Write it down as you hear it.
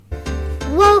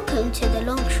Welcome to the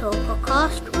Longshore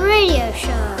Podcast Radio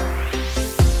Show.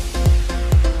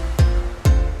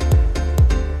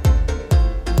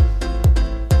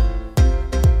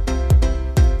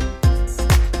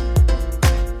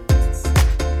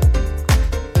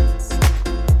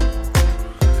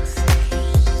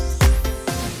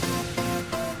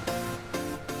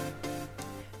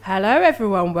 Hello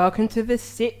everyone, welcome to the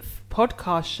 6th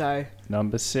podcast show.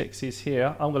 Number 6 is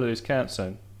here. I'm going to lose count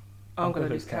soon. I'm going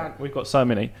to lose count. We've got so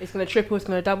many. It's going to triple, it's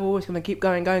going to double, it's going to keep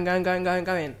going.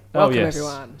 Welcome yes.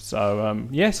 everyone. So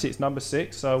yes, it's number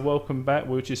 6. So welcome back.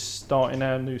 We're just starting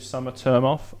our new summer term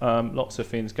off. Lots of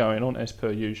things going on as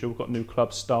per usual. We've got new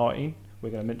clubs starting.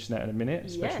 We're going to mention that in a minute.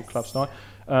 Special club starting.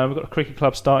 We've got a cricket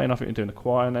club starting. I think we're doing a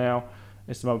choir now.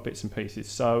 There's some other bits and pieces.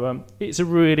 So it's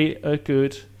a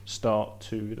good start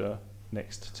to the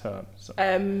next term. So.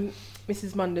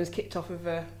 Mrs Munden's kicked off with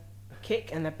a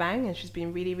kick and a bang, and she's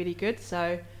been really, really good.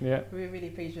 So we're really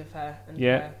pleased with her and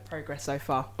her progress so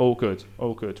far. All good.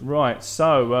 Right.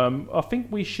 So I think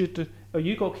we should.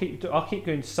 You got to keep. I'll keep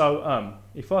going. So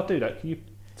if I do that, can you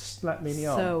slap me in the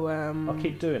arm? So I'll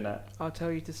keep doing that. I'll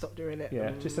tell you to stop doing it.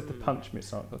 Yeah, just have to punch me.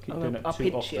 So I'll keep doing it I'll too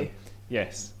pinch often. you.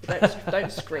 Yes.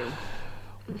 Don't scream.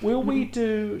 Will we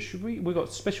do? Should we? We've got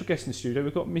a special guest in the studio.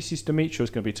 We've got Mrs Nathanielsz going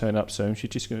to be turning up soon.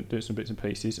 She's just going to do some bits and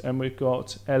pieces, and we've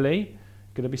got Ellie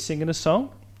going to be singing a song,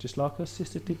 just like her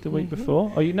sister did the week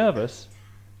before. Are you nervous?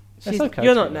 That's okay.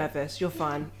 You're not nervous. You're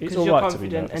fine. It's because all you're right to be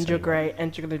confident nervous and you're anyway. great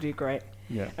and you're going to do great.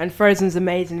 Yeah. And Frozen's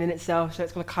amazing in itself, so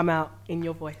it's going to come out in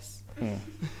your voice.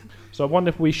 So I wonder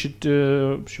if we should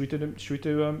do. Should we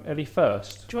do Ellie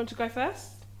first? Do you want to go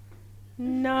first?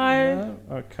 No.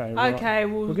 Okay. Right. Okay.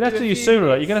 We're going to have to do you sooner or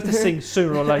later. You're going to have to sing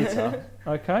sooner or later.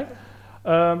 Okay.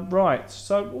 Right.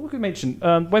 So what we can mention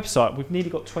website. We've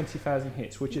nearly got 20,000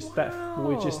 hits. We're just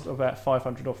about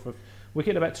 500 off of. We're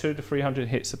getting about 200 to 300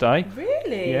 hits a day.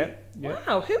 Really? Yeah.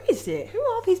 Wow. Who is it? Who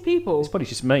are these people? It's probably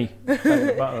just me.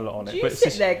 Putting a lot on it. Do you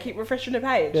sit there, keep refreshing the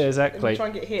page? Yeah, exactly. And try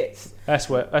and get hits. That's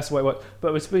the way it works.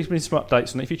 But there's been some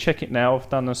updates on it. If you check it now, I've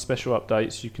done some special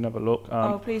updates. You can have a look.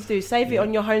 Please do. Save it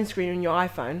on your home screen on your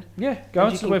iPhone. Yeah, go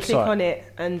onto the website. Click on it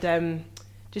and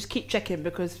just keep checking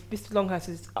because Mr Longhurst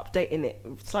is updating it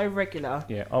so regular.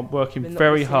 Yeah, I'm working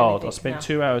very hard. I spent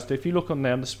 2 hours. If you look on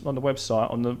there on the website,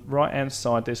 on the right hand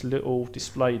side, there's a little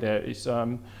display there. It's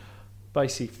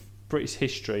basically British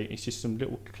history. It's just some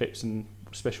little clips and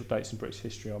special dates in British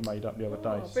history I made up the other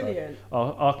day. Brilliant.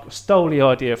 So I stole the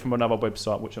idea from another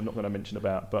website, which I'm not going to mention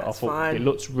about, but I thought it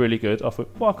looks really good. I thought,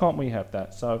 why can't we have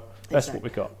that? So that's what we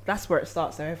got. That's where it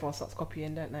starts, though. Everyone starts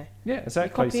copying, don't they? Yeah,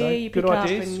 exactly. You copy, you good pick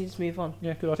ideas. up and you just move on.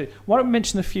 Yeah, good idea. Why don't we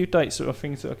mention a few dates that are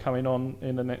things that are coming on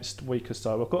in the next week or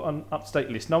so? I've got an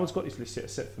up-to-date list. No one's got this list yet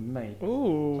except for me.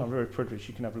 Ooh. So I'm very privileged.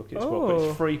 You can have a look at it as well. But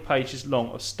it's 3 pages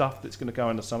long of stuff that's going to go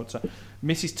in the summertime.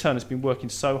 Mrs Turner's been working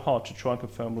so hard to try and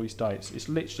confirm all these dates. It's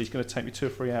going to take me 2 or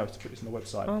 3 hours to put this on the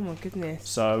website. Oh my goodness.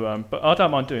 So, but I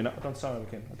don't mind doing that. I've done so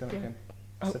again. I've done it again.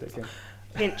 I said it again.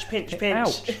 Pinch.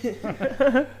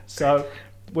 Ouch. So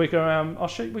we're going. I'll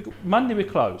show you. Monday we're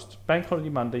closed. Bank holiday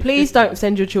Monday. Please don't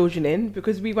send your children in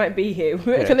because we won't be here.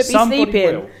 We're going to be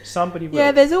sleeping. Somebody will.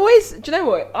 Yeah, there's always. Do you know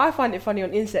what? I find it funny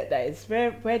on inset days.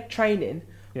 We're training.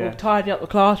 Yeah. Or tidying up the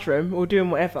classroom or doing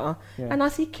whatever. Yeah. And I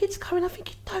see kids coming. I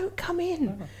think, don't come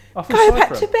in. No. Go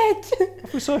back to bed. I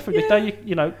feel sorry for them.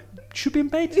 They, should be in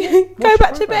bed. Go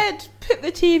back to bed. Put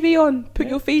the TV on. Put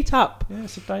your feet up. Yeah,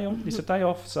 it's a day on. It's a day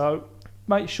off. So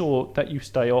make sure that you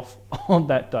stay off on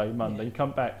that day, Monday. You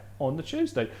come back on the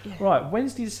Tuesday. Yeah. Right,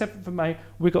 Wednesday the 7th of May,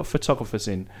 we've got photographers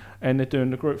in. And they're doing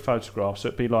the group photographs. So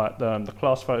it'd be like the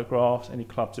class photographs, any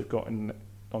clubs they've got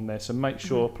on there. So make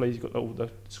sure, please, you've got all the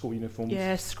school uniforms.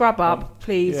 Yeah, scrub up,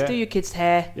 please. Yeah. Do your kids'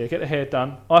 hair. Yeah, get the hair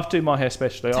done. I have to do my hair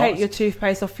especially. Take your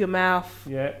toothpaste off your mouth.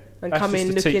 Yeah. And come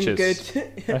in looking good.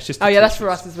 That's just that's for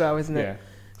us as well, isn't it? Yeah.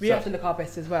 We have to look our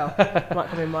best as well. Might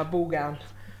come in my ball gown.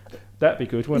 That'd be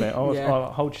good, wouldn't it?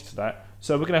 I'll hold you to that.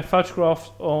 So we're going to have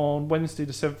photographs on Wednesday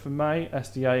the 7th of May. That's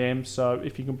the AM. So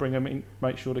if you can bring them in,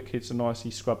 make sure the kids are nicely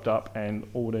scrubbed up and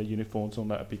all their uniforms on,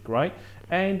 that would be great.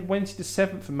 And Wednesday the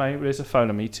 7th of May, there's a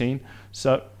FOLA meeting.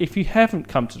 So if you haven't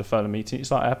come to the FOLA meeting,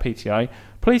 it's like our PTA,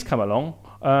 please come along.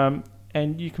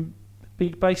 And you can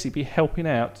basically be helping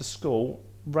out the school,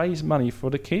 raise money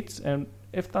for the kids, and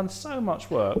they've done so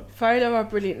much work. FOLA are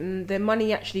brilliant, and their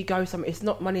money actually goes somewhere. It's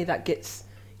not money that gets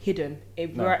hidden.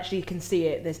 We actually can see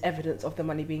it. There's evidence of the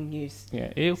money being used.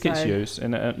 Yeah, it gets used,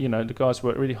 and the guys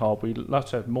work really hard. We'd love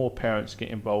to have more parents get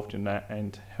involved in that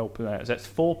and helping out. So that's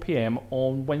 4 p.m.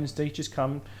 on Wednesday. Just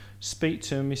come speak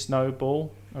to Miss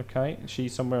Noble. Okay,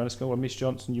 she's somewhere in the school, or Miss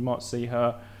Johnson. You might see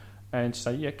her and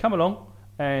say, yeah, come along.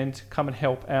 and come and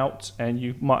help out, and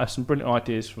you might have some brilliant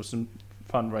ideas for some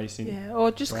fundraising. Yeah, or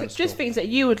just things that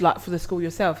you would like for the school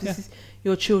yourself. This is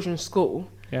your children's school,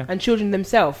 and children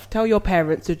themselves. Tell your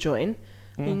parents to join.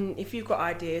 And if you've got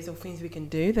ideas or things we can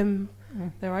do, then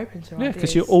they're open to ideas. Yeah,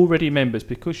 because you're already members.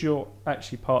 Because you're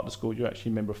actually part of the school, you're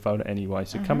actually a member of FOLA anyway.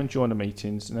 So come and join the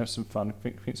meetings and have some fun.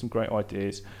 Think some great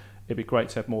ideas. It'd be great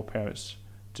to have more parents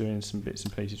doing some bits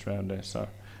and pieces around there. So.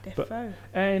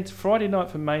 And Friday night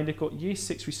for May, they've got Year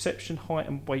 6 reception height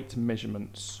and weight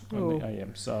measurements on the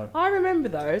AM. So I remember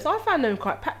those. I found them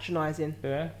quite patronising.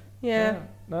 Yeah.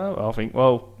 No, I think,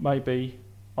 maybe,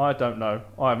 I don't know.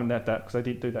 I haven't had that because they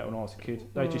didn't do that when I was a kid.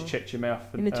 They just checked your mouth.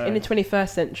 In the 21st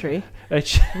century,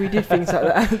 we did things like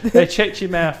that. They checked your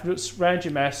mouth, looked round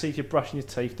your mouth, see if you're brushing your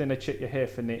teeth, then they checked your hair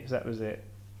for nits. That was it.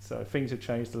 So things have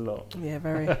changed a lot. Yeah,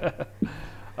 very.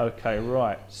 Okay,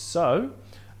 right. So...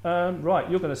 right,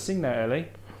 you're going to sing now, Ellie.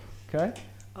 Okay.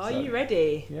 Are you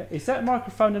ready? Yeah. Is that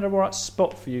microphone in the right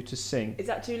spot for you to sing? Is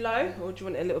that too low, or do you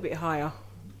want it a little bit higher?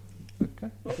 Okay.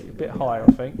 A bit higher,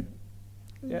 I think.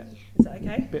 Yeah. Is that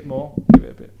okay? A bit more. Give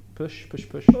it a bit. Push.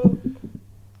 Okay.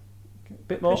 A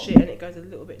bit more. Push it, and it goes a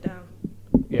little bit down.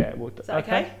 Yeah. Is that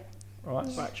okay? Right.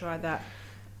 Right. Try that.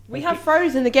 We have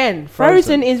Frozen again.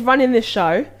 Frozen is running this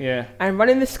show, and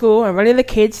running the school, and running the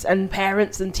kids, and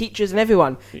parents, and teachers, and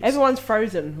everyone. Everyone's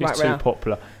Frozen right now. It's too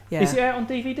popular. Yeah. Is it out on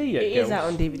DVD yet? It is out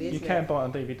on DVD. You can buy it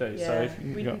on DVD. Yeah. So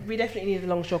we definitely need a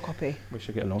Longshore copy. We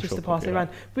should get a Longshore just to copy pass it around.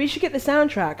 We should get the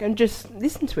soundtrack and just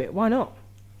listen to it. Why not?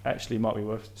 Actually, might be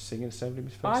worth singing Assembly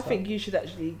Miss First. I think you should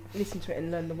actually listen to it and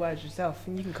learn the words yourself,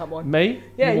 and you can come on. Me?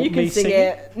 Yeah, you can sing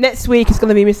it. Next week it's going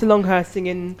to be Mr Longhurst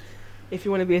singing. If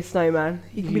you want to be a snowman,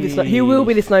 he can be the he will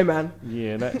be the snowman.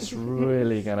 Yeah, that's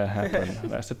really going to happen.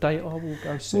 That's the date I will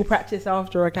go see. We'll practice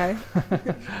after, okay?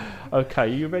 Okay, are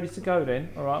you ready to go then?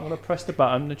 All right, I'm going to press the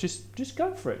button and just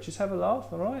go for it. Just have a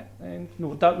laugh, all right? And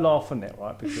no, don't laugh on it,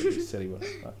 right? Because it's silly.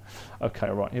 Right? Okay,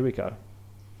 all right, here we go.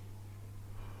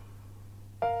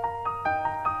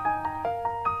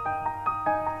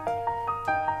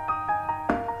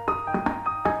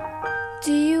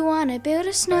 Do you wanna build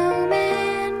a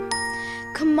snowman?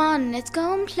 Come on, let's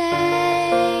go and play.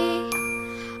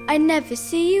 I never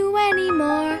see you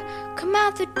anymore. Come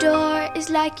out the door, it's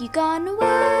like you gone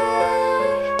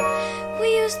away.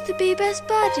 We used to be best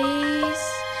buddies,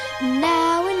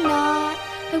 now we're not.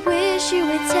 I wish you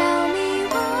would tell me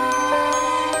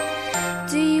why.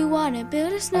 Do you wanna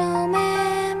build a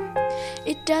snowman?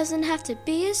 It doesn't have to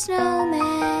be a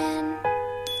snowman.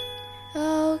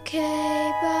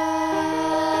 Okay, bye.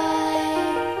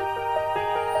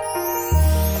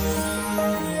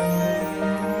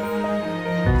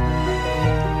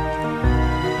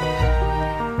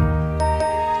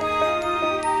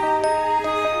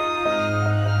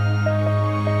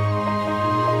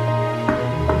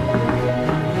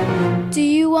 Do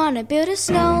you wanna build a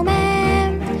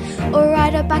snowman or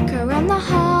ride a bike around the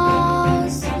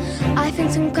halls? I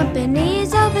think some company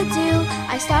is overdue.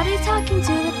 I started talking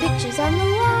to the pictures on the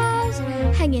walls.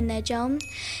 Hang in there, Joan.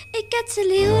 It gets a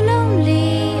little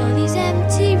lonely, all these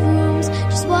empty rooms,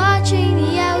 just watching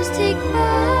the hours tick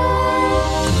by.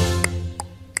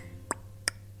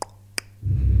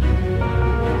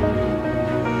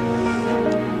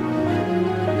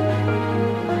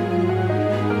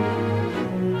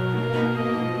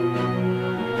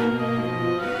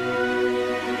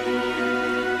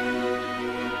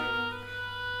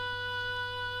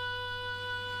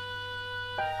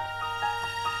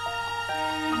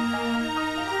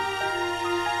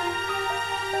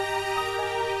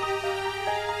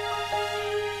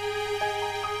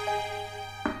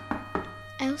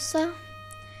 Elsa,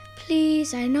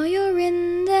 please, I know you're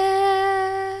in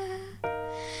there.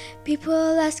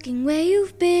 People asking where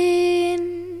you've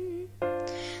been.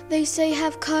 They say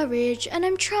have courage, and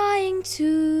I'm trying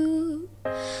to.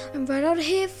 I'm right out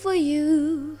here for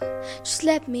you. Just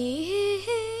let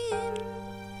me in.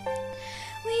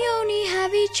 We only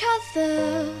have each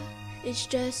other. It's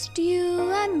just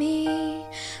you and me.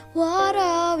 What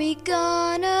are we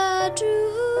gonna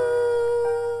do?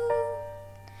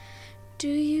 Do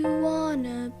you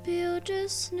wanna build a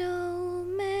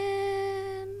snowman?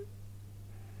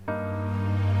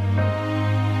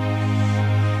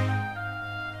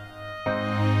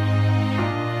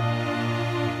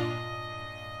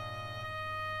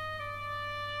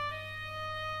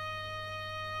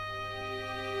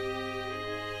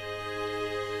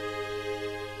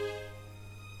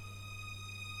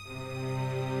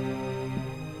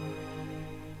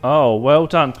 Oh, well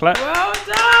done, clap. Well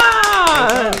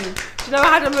done! Do you know, I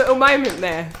had a little moment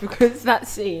there because that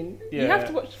scene. Yeah. You have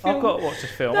to watch the film. I've got to watch the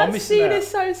film. That I'm missing scene out. is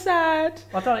so sad.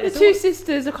 I don't. The two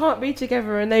sisters can't be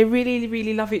together, and they really,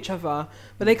 really love each other,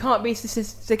 but they can't be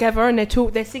sisters together, and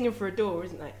they're singing for a door,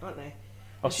 isn't they? Aren't they?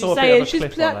 I And saw she's a bit saying, of a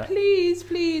clip she's on like, that.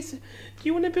 please, do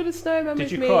you want to build a snowman Did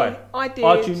with you me? cry? I did.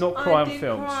 I do not cry on did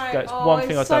films. cry. That's one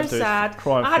thing I it's don't so do is sad.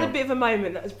 cry on I had film. a bit of a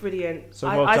moment that was brilliant. So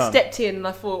well I done. stepped in and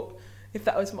I thought, if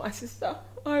that was my sister,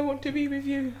 I want to be with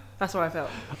you. That's how I felt.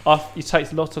 It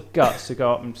takes a lot of guts to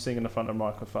go up and sing in the front of a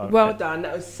microphone. Well done.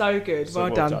 That was so good. So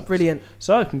well done. Brilliant.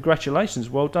 So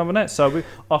congratulations. Well done on that. So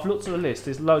I've looked at the list.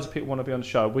 There's loads of people want to be on the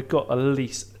show. We've got at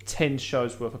least 10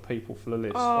 shows worth of people for the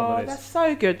list. on the list. That's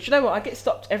so good. Do you know what? I get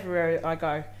stopped everywhere I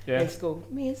go Yeah. in school.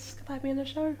 Miss, can I be on the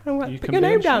show? I'm like, You put can your be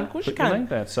on name the down. show. Of course Put you can. your name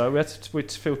down. So we had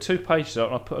to fill 2 pages out,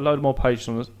 and I put a load more pages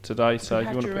on today. So You if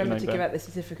have you want to to put your remember name to down. give out the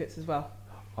certificates as well.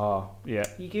 Ah, yeah.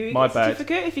 You give My a bad.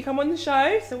 certificate if you come on the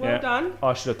show, so well Yeah. done.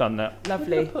 I should have done that.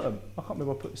 Lovely. Where did I put 'em? I can't remember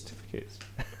where I put the certificates.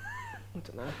 I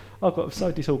don't know. I've got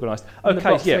so disorganised. On the Okay,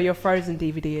 box yeah. where your Frozen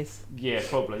DVD is. Yeah,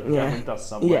 probably. Yeah. That one does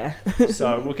somewhere. Yeah.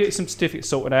 So we'll get some certificates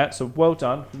sorted out. So well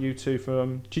done, you two.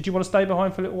 Did you want to stay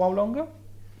behind for a little while longer?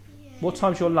 Yeah. What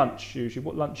time's your lunch usually?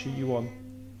 What lunch are you on?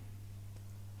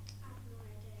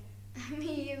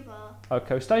 Me either.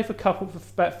 Okay, we'll stay for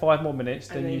about 5 more minutes.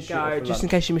 And then you you shoot off go, for just in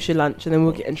lunch. case you miss your lunch, and then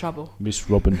we'll get in trouble. Miss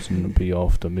Robinson will be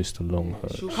after Mr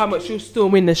Longhurst. She'll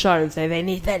storm in the show and say they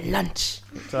need their lunch.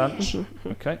 Lunch.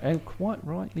 Okay, and quite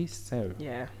rightly so.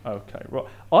 Yeah. Okay, right.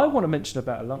 I want to mention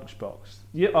about a lunchbox.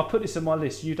 Yeah, I put this on my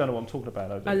list. You don't know what I'm talking about,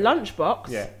 though, do A you? lunchbox?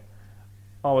 Yeah.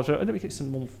 Let me get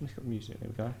some more. Let's get the music. There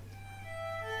we go.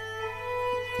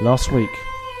 Last week,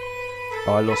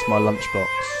 I lost my lunchbox.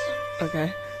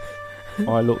 Okay.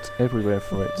 I looked everywhere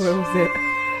for it. Where was it?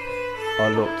 I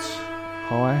looked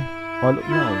high. I looked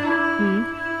low.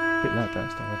 Hmm. Bit loud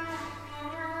downstairs.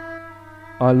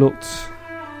 I looked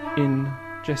in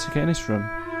Jessica Ennis' room.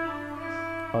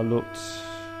 I looked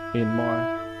in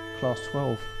my class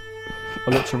 12.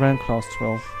 I looked around class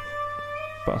 12,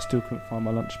 but I still couldn't find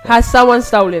my lunchbox. Has someone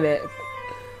stolen it?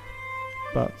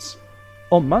 But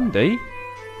on Monday,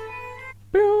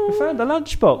 we found the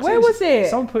lunchbox. Where was it?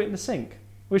 Someone put it in the sink,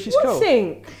 which is What cool.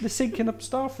 sink? The sink in the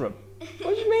staff room.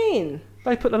 What do you mean?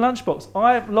 They put the lunchbox.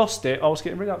 I lost it. I was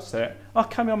getting really upset. I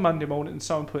came in on Monday morning and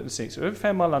someone put it in the sink. So whoever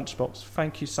found my lunchbox,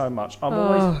 thank you so much. I'm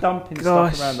always dumping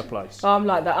gosh. stuff around the place. I'm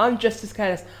like that. I'm just as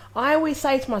careless. I always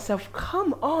say to myself,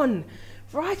 come on,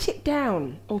 write it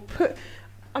down.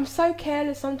 I'm so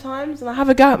careless sometimes, and I have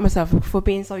a go at myself for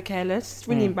being so careless. It's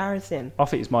really embarrassing. I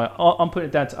think it's I'm putting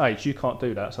it down to age. You can't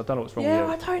do that, so I don't know what's wrong with you. Yeah,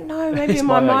 I don't know. Maybe It's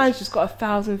my my mind's age. just got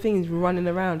 1,000 things running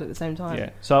around at the same time.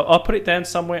 Yeah, so I put it down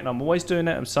somewhere, and I'm always doing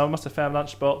that. And someone must have found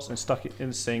lunchbox and stuck it in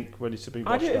the sink, ready to be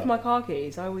washed I do it with up. my car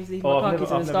keys. I always leave Oh, my I've car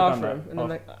keys in never the staff done that. room,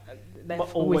 and then they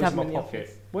But always have in them in my the pocket.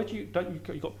 office. Where do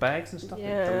you got bags and stuff?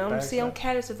 Yeah, Bags I'm there?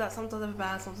 careless with that. Sometimes I have a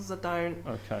bag, sometimes I don't.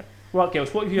 Okay, right,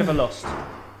 girls. What have you ever lost?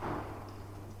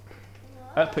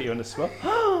 That put you on the spot.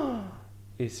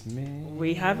 It's me.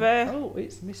 We have a... Oh,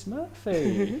 it's Miss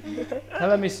Murphy.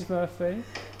 Hello, Mrs Murphy.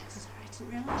 I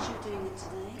didn't realise you were doing it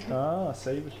today. Ah,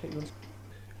 see, we keep you on.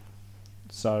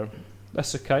 So,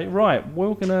 that's okay. Right,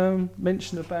 we're going to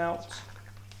mention about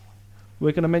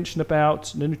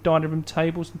the new dining room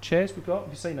tables and chairs we've got. Have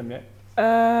you seen them yet?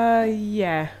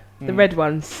 Yeah. The red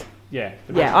ones. Yeah.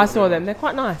 Yeah, I saw them. They're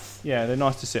quite nice. Yeah, they're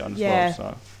nice to sit on as Yeah. well.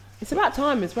 So. It's about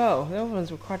time as well. The other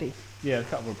ones were cruddy. Yeah, a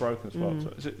couple were broken as well.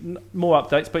 So, more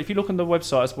updates, but if you look on the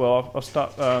website as well, I've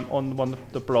stuck on one of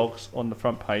the blogs on the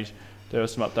front page. There are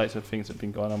some updates of things that have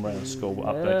been going on around the school,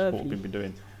 updates of what we've been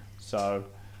doing. So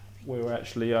we were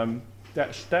actually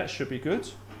that should be good.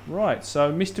 Right,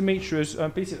 so Miss Demetria's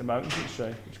busy at the moment, isn't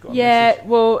she? She's got a message.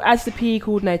 Well, as the PE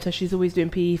coordinator, she's always doing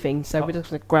PE things, so we're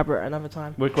just going to grab her at another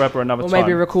time. We'll grab her another Or time.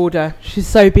 maybe record her. She's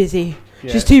so busy.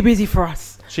 Yeah. She's too busy for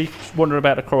us. She's wandering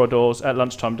about the corridors at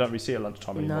lunchtime. Don't we see her at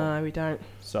lunchtime anymore? No, we don't.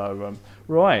 So,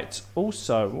 right.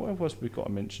 Also, what else we've got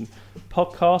to mention?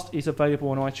 Podcast is available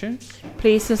on iTunes.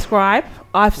 Please subscribe.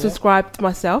 I've subscribed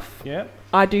myself. Yeah.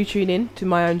 I do tune in to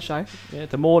my own show. Yeah,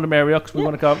 the more the merrier, because we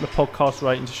want to go up the podcast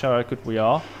rating to show how good we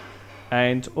are.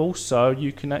 And also,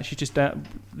 you can actually just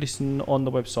listen on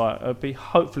the website. It'll be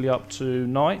hopefully up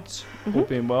tonight, all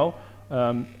being well.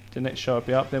 The next show will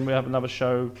be up. Then we have another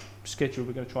show scheduled.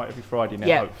 We're going to try it every Friday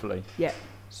now, hopefully. Yeah.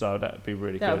 So that would be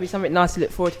really good. That would be something nice to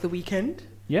look forward to the weekend.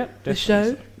 Yeah, The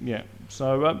definitely. show. Yeah.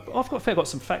 So I've got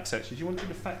some facts actually. Do you want to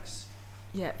do the facts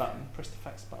Yeah. button? Press the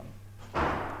facts button.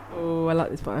 Oh, I like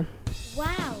this button.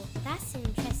 Wow, that's an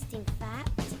interesting fact.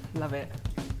 Love it.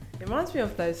 It reminds me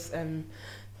of those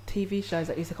TV shows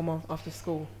that used to come on after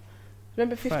school.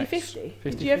 Remember 50-50?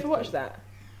 Did you ever watch that?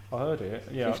 I heard it.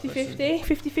 Yeah. 50-50?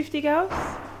 50-50 girls? I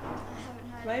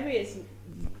haven't heard. Maybe it's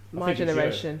my think it's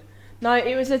generation. No,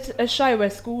 it was a show where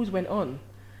schools went on.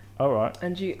 All right.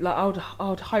 And I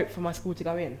would hope for my school to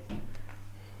go in.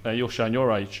 You're showing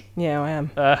your age. Yeah, I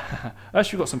am.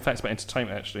 Actually, we've got some facts about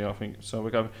entertainment, actually, I think. So we're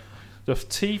going. The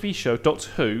TV show Doctor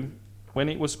Who, when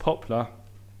it was popular,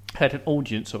 had an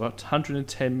audience of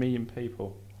 110 million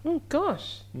people. Oh,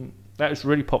 gosh. That was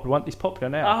really popular. It's popular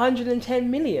now.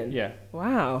 110 million? Yeah.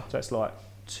 Wow. So that's like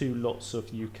 2 lots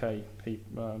of UK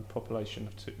population.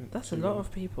 That's a lot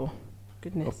of people.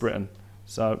 Goodness. Of Britain.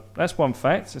 So that's one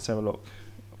fact. Let's have a look.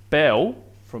 Belle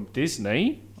from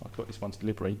Disney, I've got this one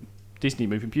deliberately, Disney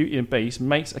movie Beauty and Beast,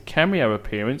 makes a cameo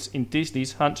appearance in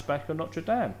Disney's Hunchback of Notre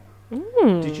Dame.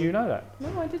 Did you know that?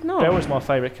 No, I did not. Belle was my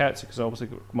favourite character because obviously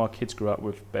my kids grew up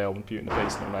with Belle and Beauty and the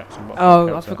Beast and all that.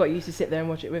 So I forgot you used to sit there and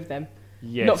watch it with them.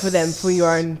 Yes. Not for them, for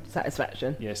your own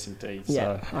satisfaction. Yes, indeed.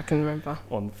 Yeah, so I can remember.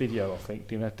 On video, I think.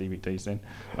 Didn't have DVDs then.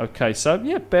 Okay, so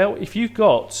yeah, Belle, if you've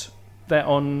got that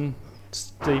on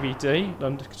DVD,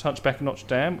 Hunchback of Notre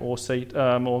Dame, or see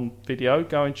on video,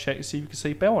 go and check and see if you can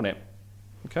see Belle on it.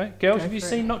 Okay, girls, have you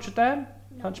seen Notre Dame?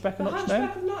 No. Hunchback of Notre Dame?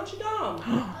 Hunchback of Notre Dame?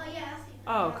 Oh, yeah, I've seen that.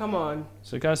 Oh, come on.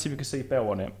 So go and see if you can see Belle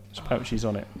on it. Apparently she's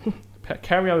on it.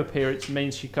 Cameo appearance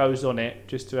means she goes on it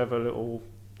just to have a little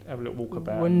walk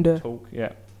about and talk.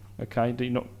 Yeah. Okay,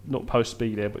 not supposed to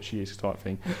be there, but she is type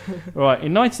thing. Right,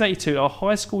 in 1982, a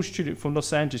high school student from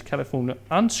Los Angeles, California,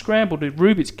 unscrambled a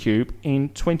Rubik's Cube in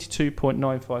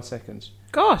 22.95 seconds.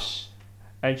 Gosh.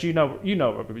 And you know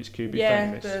what Rubik's Cube is,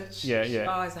 yeah, don't you? Yeah.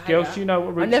 Oh, Girls, do you know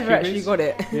what Rubik's Cube is? I never actually got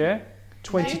it. Yeah?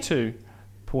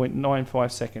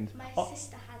 22.95 seconds. My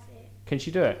sister has it. Can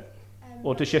she do it?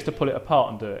 Or does she have to pull it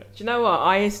apart and do it? Do you know what?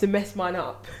 I used to mess mine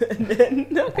up and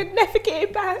then I could never get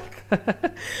it back.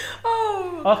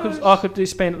 I could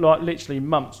spend like literally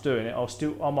months doing it. I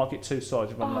might get 2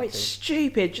 sides if I'm lucky. It's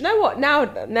stupid. Do you know what?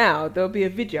 Now there'll be a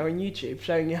video on YouTube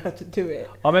showing you how to do it.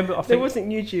 There wasn't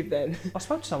YouTube then. I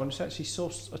spoke to someone who actually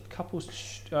saw a couple's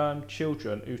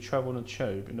children who travel on a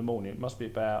tube in the morning. It must be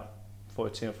about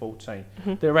 13 or 14.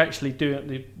 They're actually doing.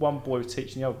 The one boy was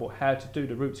teaching the other boy how to do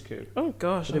the Rubik's Cube. Oh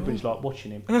gosh! So everybody's like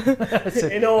watching him.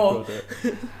 In awe.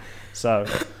 So,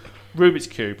 Rubik's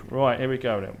Cube. Right, here we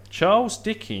go then. Charles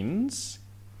Dickens.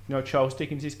 You know Charles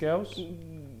Dickens' girls?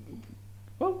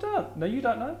 Well done. No, you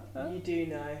don't know? No? You do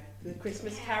know. The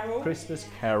Christmas Carol? Christmas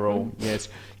Carol, yes.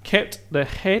 Kept the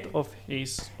head of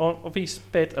his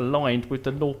bed aligned with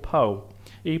the North Pole.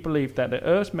 He believed that the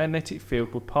Earth's magnetic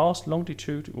field would pass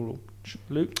longitudinal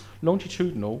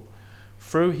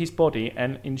through his body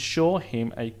and ensure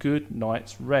him a good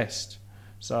night's rest.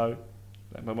 So,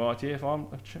 that's my idea. If I'm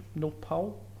a North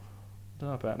Pole, I don't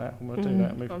know about that. I'm going to do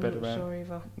that. Move the bed around. I'm not sure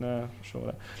either. No, I'm sure of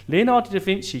that. Leonardo da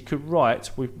Vinci could write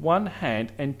with one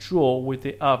hand and draw with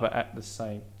the other at the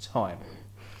same time.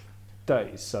 That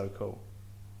is so cool.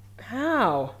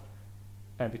 How?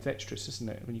 Ambidextrous, isn't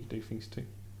it? When you can do things too.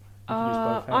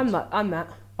 I'm that.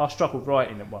 I struggled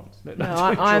writing it once.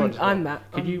 I'm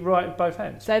that. Can you write with both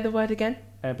hands? Say the word again.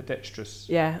 Ambidextrous.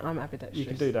 Yeah, I'm ambidextrous. You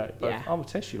can do that. Yeah. I will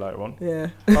test you later on. Yeah.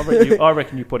 I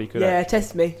reckon you probably could. Yeah,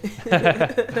 test me.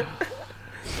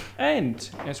 And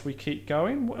as we keep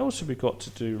going, what else have we got to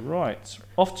do? Right.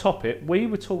 Off topic, we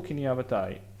were talking the other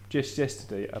day, just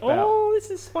yesterday, about... Oh,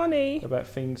 this is funny. About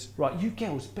things... Right, you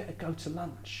girls better go to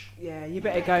lunch. Yeah, you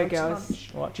better go,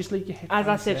 girls. Right, just leave your head. As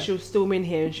I said, she'll storm in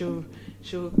here and she'll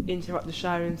interrupt the show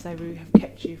and say we have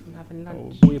kept you from having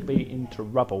lunch. We'll be into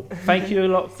rubble. Thank you a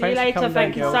lot. See you later.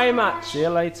 Thank you so much. See you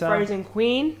later. Frozen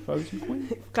Queen.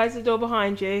 Close the door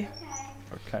behind you.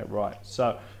 Okay, right.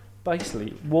 So, basically,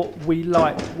 what we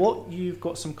like, what you've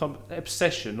got some kind of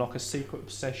obsession, like a secret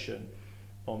obsession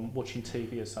on watching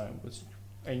TV or something,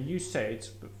 and you said...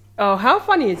 Oh, how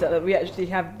funny is that we actually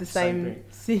have the same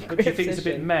secret But do you think obsession? it's a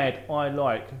bit mad? I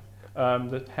like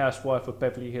the Housewife of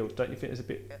Beverly Hills. Don't you think it's a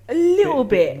bit... A little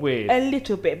bit weird? A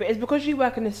little bit, but it's because you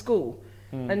work in a school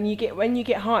and when you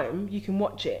get home, you can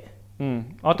watch it. I do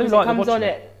because like it comes on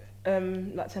it.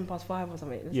 at like 5:10 or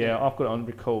something. Yeah, I've got it on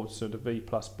record, so the V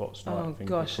Plus bots. Oh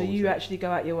gosh, so you actually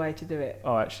go out your way to do it?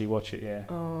 I actually watch it, yeah.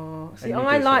 Oh, see,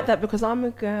 I like that because I'm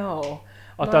a girl.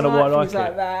 I don't know why I like it.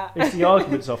 Like that. It's the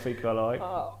arguments I think I like.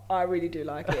 Oh, I really do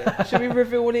like it. Should we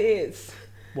reveal what it is?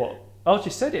 What? I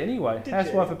just said it anyway.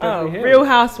 Housewife of Beverly Hills. Real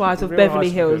Housewives of Beverly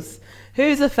Hills.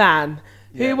 Who's a fan?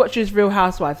 Yeah. Who watches Real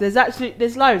Housewives? There's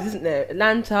loads, isn't there?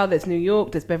 Atlanta, there's New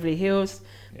York, there's Beverly Hills,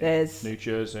 there's New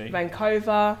Jersey,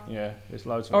 Vancouver. Yeah, there's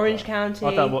loads of Orange County.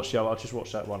 I don't watch the other. I just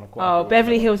watch that one.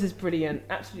 Beverly Hills is brilliant,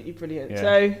 absolutely brilliant. Yeah.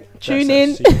 So tune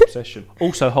That's in. a obsession.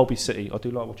 Also, Holby City. I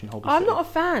do like watching Holby City. I'm not a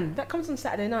fan. That comes on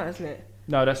Saturday night, isn't it?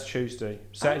 No, that's Tuesday.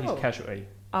 Saturday's Casualty.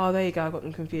 Oh, there you go. I got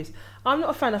them confused. I'm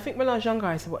not a fan. I think when I was younger,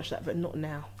 I used to watch that, but not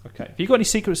now. Okay. If you've got any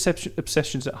secret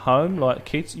obsessions at home, like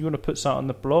kids, you want to put something on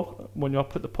the blog, when I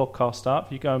put the podcast up,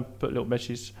 you go and put a little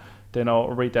message, then I'll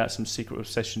read out some secret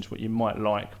obsessions, what you might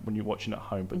like when you're watching at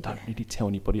home, but don't really tell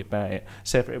anybody about it.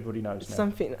 So everybody knows now.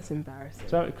 Something that's embarrassing.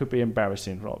 So it could be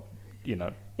embarrassing, like, you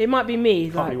know. It might be me,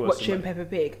 like, watching Peppa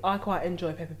Pig. I quite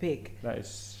enjoy Peppa Pig. That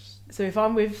is... So if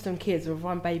I'm with some kids or if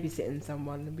I'm babysitting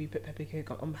someone and we put Peppa Pig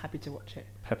on, I'm happy to watch it.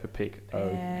 Peppa Pig.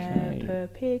 Okay. Peppa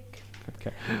Pig.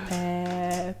 Okay.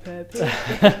 Peppa Pig.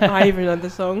 I even know the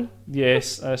song.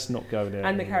 Yes, let's not go there.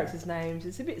 And the characters' names.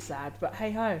 It's a bit sad, but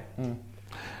hey ho.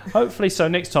 Hopefully, so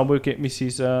next time we'll get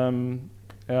Mrs.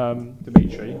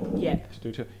 Dimitri. Yeah. To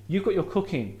do too. You've got your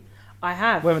cooking. I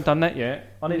have. We haven't done that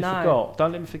yet. I nearly forgot.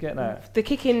 Don't let me forget that. The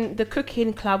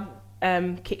cooking club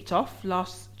kicked off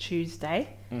last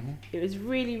Tuesday. Mm-hmm. It was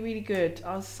really, really good.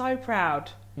 I was so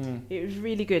proud. It was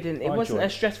really good, and it wasn't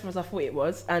as stressful as I thought it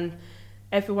was. And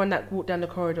everyone that walked down the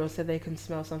corridor said they can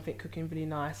smell something cooking really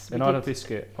nice. And I had a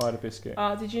biscuit.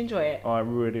 Oh, did you enjoy it? I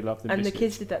really loved the biscuit. And the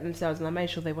kids did that themselves, and I made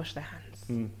sure they washed their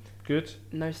hands. Good.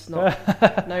 No snot.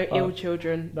 No ill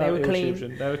children. No, they were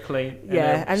clean. They were clean.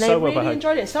 Yeah, and they really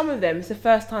enjoyed it. Some of them, it's the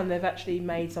first time they've actually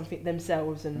made something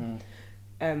themselves and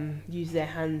used their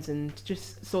hands and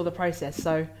just saw the process.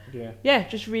 So yeah,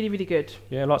 just really, really good.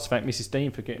 Yeah, I'd like to thank Mrs.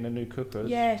 Dean for getting the new cookers.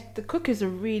 Yeah, the cookers are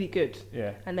really good.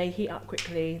 Yeah. And they heat up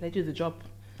quickly. They do the job.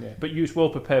 Yeah, but you was well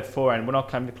prepared beforehand. When I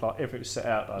came to class, everything was set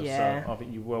out. Though, yeah. So I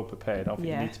think you're well prepared. I think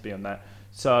you need to be on that.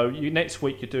 So next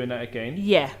week you're doing that again.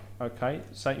 Yeah. Okay.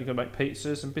 So you're gonna make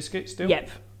pizzas and biscuits still. Yep.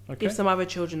 Okay. Give some other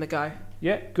children a go.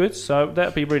 Yeah, good. So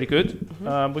that'll be really good.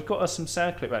 Mm-hmm. We've got some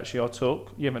sound clip actually. I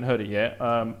took. You haven't heard it yet.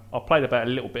 I played about a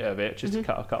little bit of it just to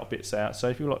cut a couple bits out. So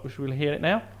if you like, we'll hear it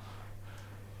now.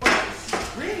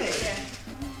 Really? Yeah.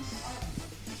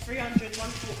 300,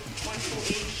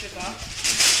 140 sugar.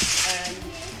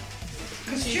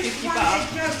 Because just one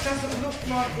egg yolk doesn't look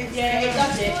like it's... Yeah, it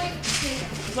does it.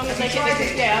 As long as they get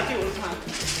it. Yeah, I do it all the time.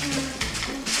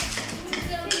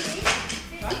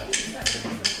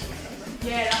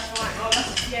 Yeah, that's fine. Oh,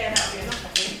 that'll be enough, I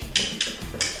think.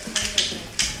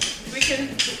 We can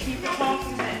keep it half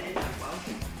in there as well.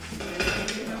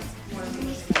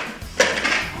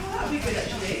 Oh, that'll be good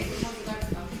actually.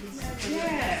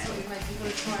 Yeah.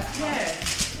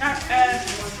 Yeah.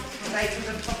 They do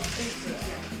the top pizza.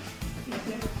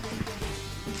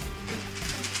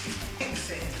 Mix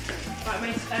it. Right,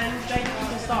 mate, and Jane, you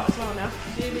can start as well now.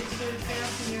 Do you need to do anything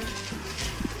else in your...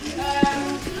 No.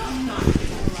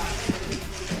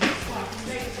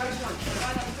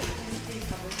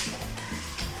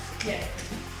 Yeah.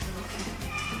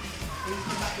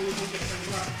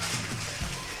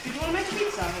 Do you want to make a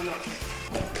pizza or not?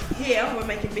 Here we're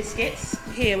making biscuits.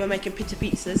 Here we're making pita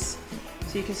pizzas.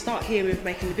 So you can start here with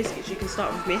making the biscuits. You can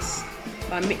start with this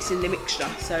by mixing the mixture.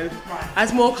 So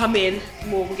as more come in,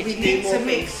 more we'll get to do more. We need to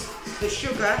mix the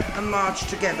sugar and marge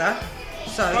together.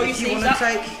 So if you want to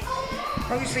take...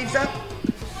 Roll your sleeves up.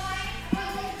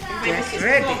 Yes,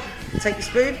 ready. Take your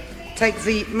spoon, take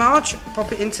the marge,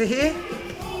 pop it into here.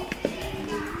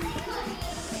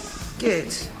 Good.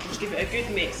 Just give it a good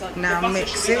mix. Like now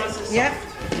mix it. Nice Yep. Do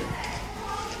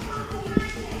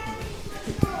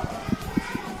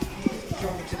you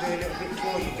want me to do a little bit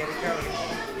before you get it going?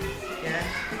 Yeah.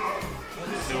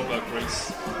 Silver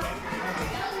grease.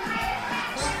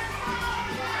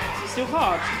 It's still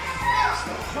hard.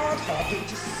 It's not hard, it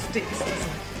just sticks, doesn't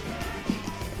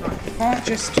it? Right,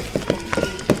 just...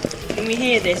 Can we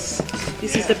hear this?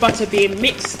 This is the butter being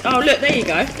mixed. Oh, look, there you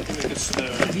go.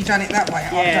 Have you done it that way?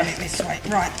 Yeah. I've done it this way.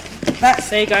 Right. That's...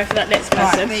 There you go for that next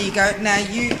person. Right, there you go. Now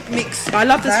you mix I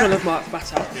love the smell of Mark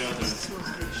butter.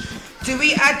 Do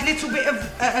we add a little bit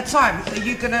of at a time? Are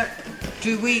you going to...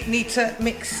 Do we need to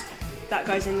mix... That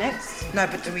goes in next. No,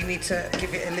 but do we need to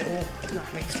give it a little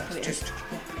mix? Just...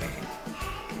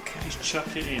 Just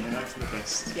chuck it in and hope for the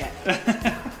best. Yeah.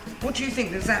 What do you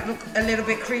think? Does that look a little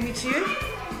bit creamy to you?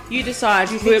 You decide.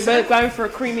 We're going for a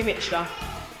creamy mixture. Do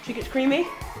you think it's creamy?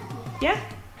 Yeah?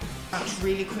 That's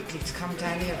really quickly to come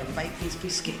down here and bake these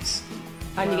biscuits.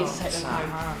 And you get to take them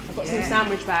home. I've got some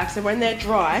sandwich bags, so when they're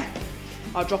dry,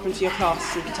 I'll drop them to your class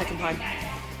so you can take them home.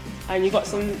 And you've got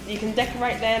some, you can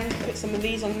decorate them, put some of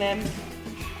these on them.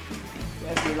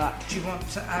 Whatever you like. Do you want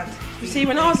to add... You see,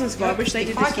 when I was in school, I wish they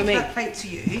did this for me. I give that plate to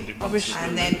you, I wish...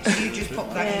 and then you just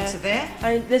pop that into there.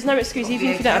 And there's no excuse, even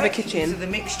if you don't have a kitchen. Into the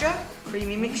mixture,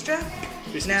 creamy mixture.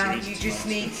 Now you just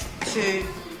need to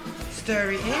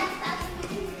stir it in.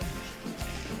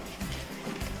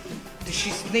 Does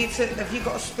she need to... Have you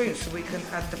got a spoon so we can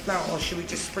add the flour, or should we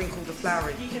just sprinkle the flour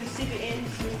in? You can sieve it in,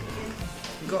 sprinkle it in.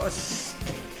 You've got a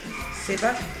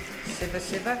Siver, siver,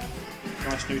 siver.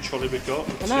 Nice new trolley we've got.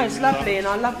 I know, it's lovely, and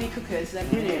I love the cookers, they're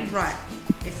brilliant. Right,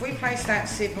 if we place that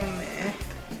sieve on there,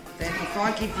 then if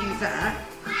I give you that,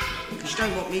 because you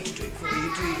don't want me to do it for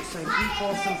you, do you? So if you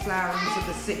pour some flour into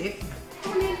the sieve.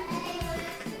 Come on in.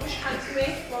 Wash your hands for me,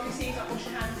 while we see you wash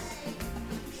your hands.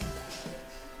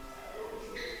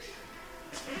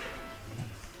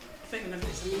 I think I'm going to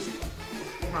put some music on.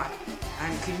 Right,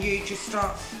 and can you just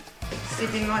start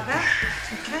sieving like that?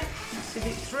 Okay, sieve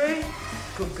it through.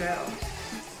 Good girl.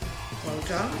 Well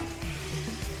done.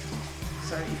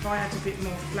 So if I add a bit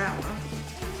more flour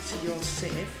to your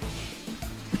sieve.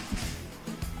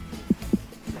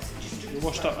 You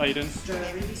washed up, Aidan.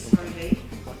 Stir really slowly.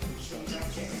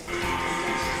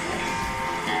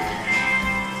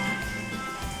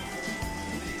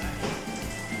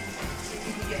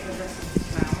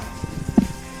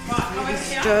 Really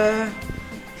stir.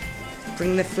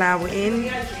 Bring the flour in.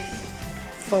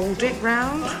 Fold it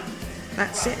round.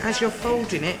 That's it. As you're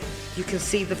folding it, you can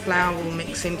see the flour will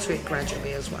mix into it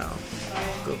gradually as well.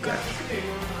 Good girl.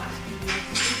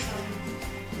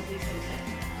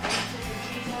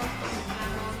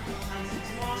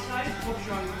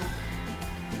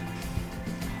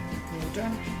 Well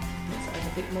done. Let's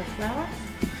add a bit more flour.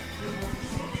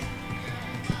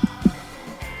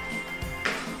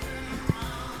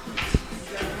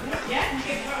 Yeah, you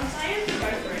get what I'm saying? Go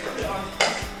for it. Put it on.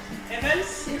 Evans,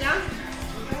 sit down.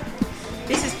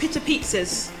 This is pita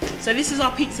pizzas. So this is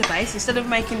our pizza base. Instead of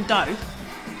making dough,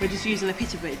 we're just using a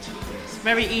pita bridge. It's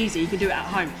very easy. You can do it at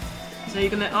home. So you're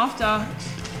gonna, after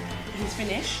he's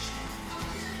finished,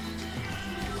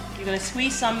 you're gonna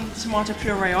squeeze some tomato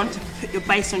puree on to put your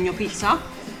base on your pizza.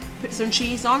 Put some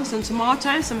cheese on, some tomato,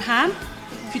 and some ham.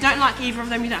 If you don't like either of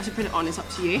them, you don't have to put it on. It's up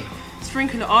to you.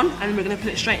 Sprinkle it on, and then we're gonna put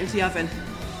it straight into the oven.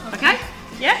 Okay?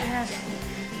 Yeah?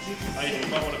 Aidan, you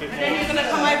might want a bit And more. then you're going to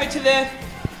come over to the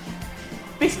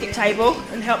biscuit table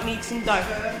and help knead some dough.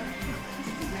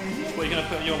 What are you going to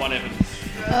put on your one, Evan?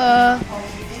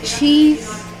 Cheese,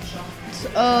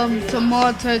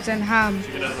 tomatoes and ham.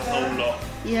 You're going to have the whole lot.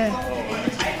 Yeah.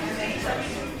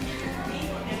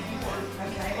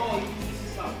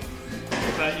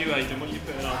 What about you, Aidan? What are you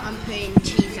putting on? I'm putting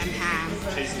cheese and ham.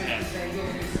 Cheese and ham.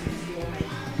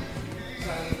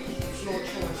 It's your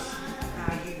choice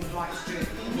how you would like to do it.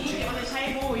 Knead it on the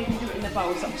table or you can do it in the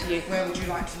bowl, it's up to you. Where would you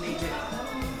like to knead it?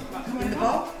 In the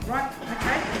bowl? Right,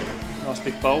 okay. Nice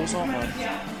big bowls, aren't they? Right.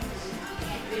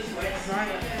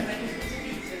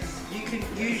 You can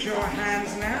use your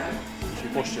hands now.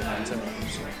 You've washed your hands, haven't you?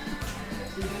 So.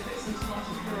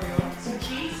 Some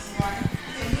cheese, some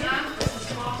ham, some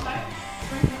tomato,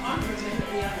 sprinkle it on and then put it in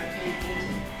the oven.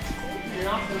 And then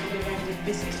after we're going to go to the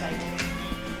biscuit table.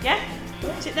 Yeah?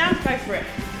 Sit down, go for it.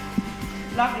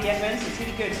 Lovely, Evans, it's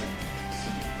really good.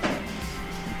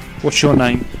 What's your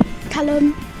name?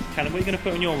 Callum, Callum, what are you going to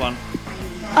put on your one?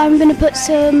 I'm going to put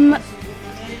some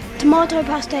tomato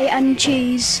pasta and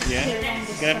cheese. Yeah? You're going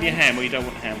to have your ham or you don't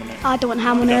want ham on it? I don't want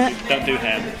ham on it. Don't do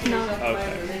ham? No.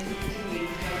 Okay.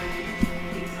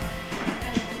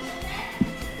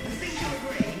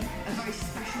 A very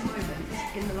special moment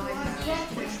in the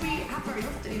life, which we have very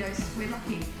often. You know, we're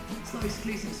lucky. It's not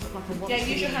exclusive. It's not like a one. Yeah,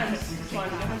 use your hands. It's fine.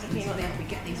 Your hands are clean like that. We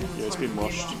get these all the Yeah, it's time. been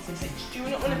washed. Do you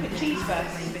not want to put cheese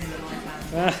first?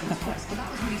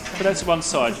 Put that to one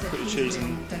side, you put your cheese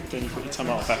and then you put your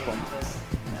tomato back on.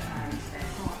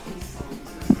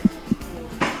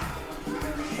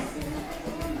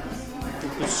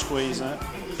 Good squeeze that.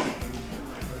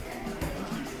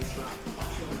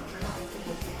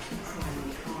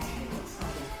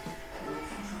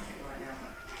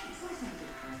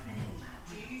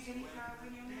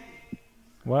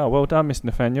 Wow, well done,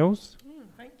 Mr Nathanielsz.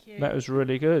 Thank you. That was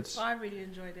really good. I really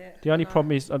enjoyed it. The only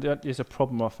problem is, there's a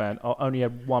problem I found. I only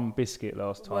had one biscuit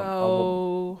last time. I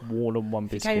Well, want more than one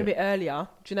if you biscuit. came a bit earlier,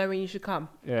 do you know when you should come?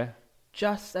 Yeah,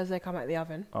 Just as they come out of the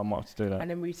oven. I might have to do that. And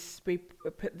then we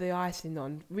put the icing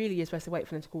on. Really, you're supposed to wait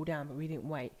for them to cool down, but we didn't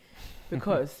wait.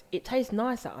 Because it tastes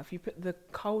nicer if you put the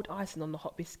cold icing on the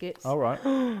hot biscuits. All right.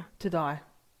 To die.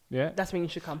 Yeah. That's when you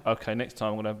should come. Okay, next time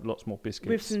I'm going to have lots more biscuits.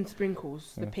 With some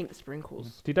sprinkles, the Yeah. pink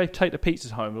sprinkles. Did they take the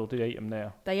pizzas home or did they eat them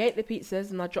now? They ate the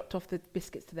pizzas and I dropped off the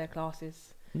biscuits to their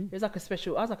classes. It was like I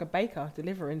was like a baker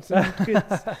delivering some goods.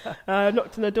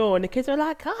 Knocked on the door and the kids were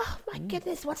like, oh my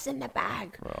goodness, what's in the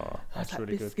bag? Oh, I was that's like,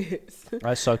 really good. biscuits.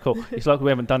 That's so cool. It's like we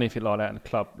haven't done anything like that in the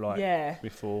club Yeah.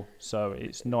 before, so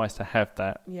it's nice to have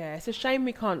that. Yeah, it's a shame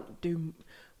we can't do...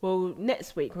 Well,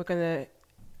 next week we're going to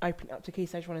open it up to Key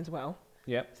Stage 1 as well.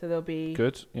 Yep. So there'll be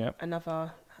Good, yeah.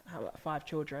 another 5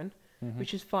 children,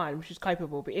 which is fine, which is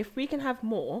capable. But if we can have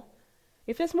more,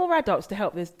 if there's more adults to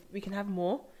help, we can have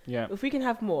more. Yeah. If we can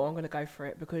have more, I'm going to go for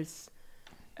it because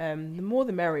the more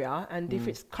the merrier, and if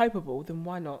it's copable, then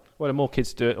why not? Well, the more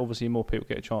kids do it, obviously more people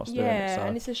get a chance to do it. Yeah, So.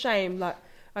 and it's a shame, like,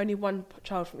 only one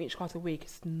child from each class a week.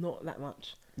 It's not that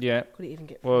much. Yeah. Could it even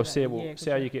get Well, see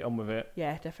how you get on with it.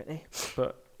 Yeah, definitely.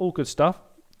 But all good stuff.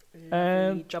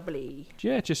 Jubbly.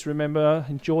 Yeah, just remember,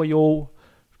 enjoy your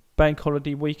bank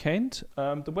holiday weekend.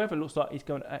 The weather looks like it's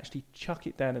going to actually chuck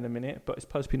it down in a minute, but it's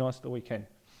supposed to be nice at the weekend.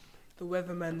 The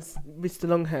weatherman's Mr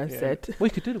Longhurst said.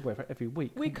 We could do the weather every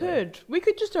week. We could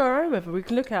just do our own weather. We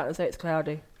can look out and say it's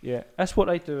cloudy. Yeah, that's what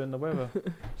they do in the weather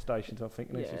stations, I think.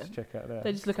 Let's just check out there.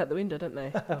 They just look out the window, don't they?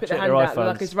 Put Check their hand out,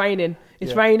 like it's raining.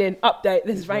 It's raining. Update,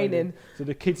 it's raining. So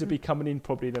the kids will be coming in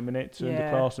probably in a minute to the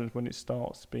classrooms when it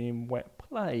starts being wet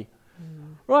play.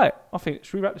 Right, I think,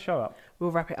 should we wrap the show up?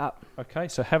 We'll wrap it up. Okay,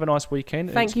 so have a nice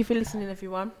weekend. Thank you for listening,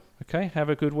 everyone. Okay, have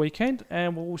a good weekend,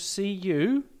 and we'll see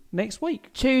you next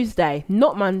week. Tuesday,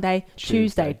 not Monday.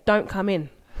 Tuesday. Don't come in.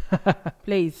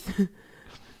 Please.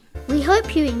 We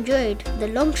hope you enjoyed the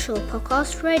Longshore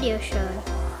Podcast Radio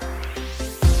Show.